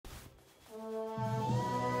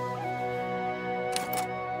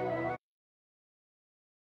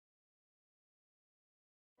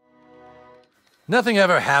Nothing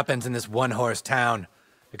ever happens in this one-horse town,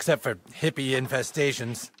 except for hippie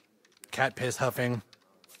infestations, cat piss huffing,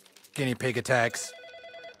 guinea pig attacks.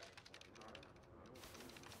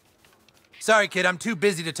 Sorry, kid, I'm too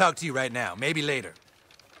busy to talk to you right now. Maybe later.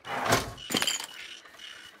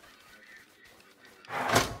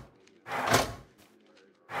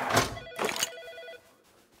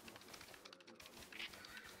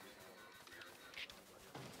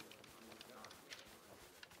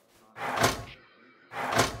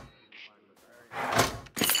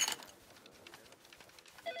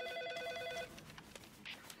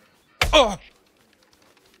 Oh!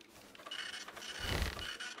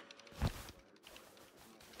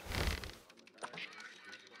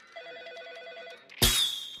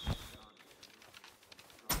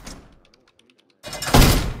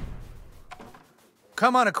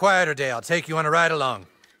 Come on a quieter day, I'll take you on a ride along.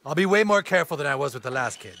 I'll be way more careful than I was with the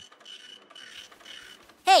last kid.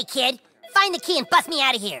 Hey, kid. Find the key and bust me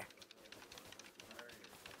out of here.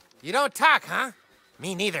 You don't talk, huh?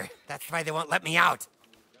 Me neither. That's why they won't let me out.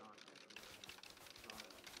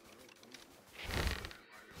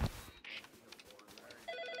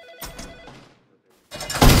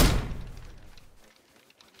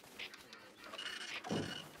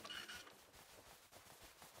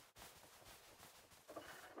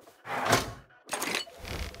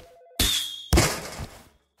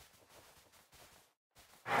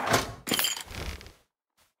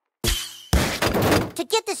 To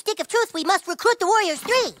get the Stick of Truth, we must recruit the Warriors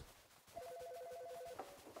 3.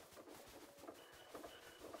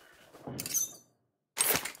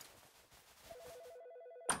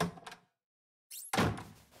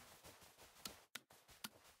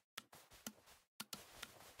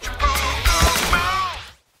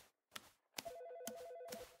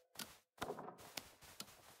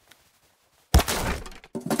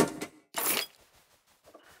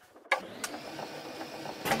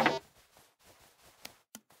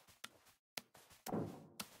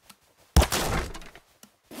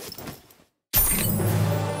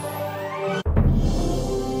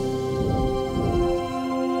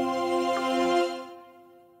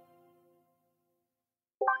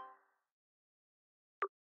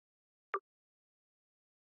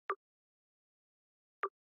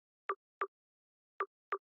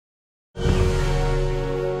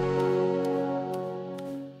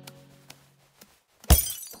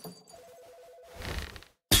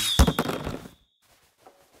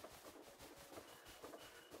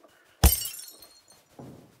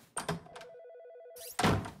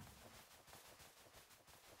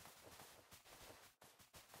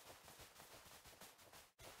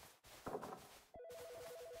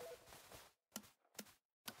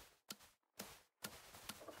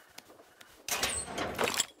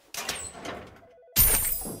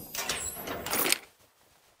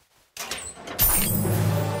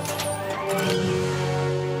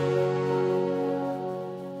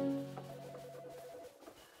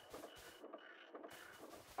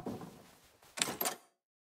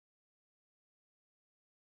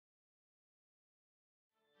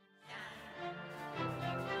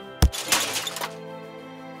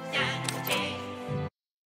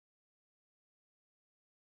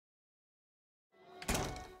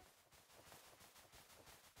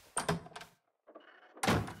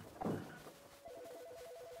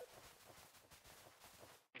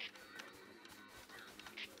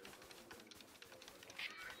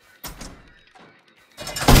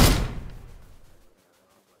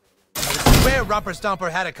 Romper Stomper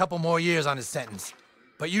had a couple more years on his sentence.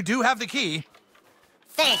 But you do have the key.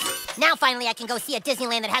 Thanks. Now finally I can go see a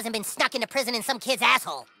Disneyland that hasn't been snuck into prison in some kid's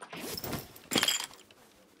asshole.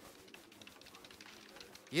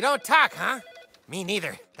 You don't talk, huh? Me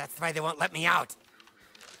neither. That's why they won't let me out.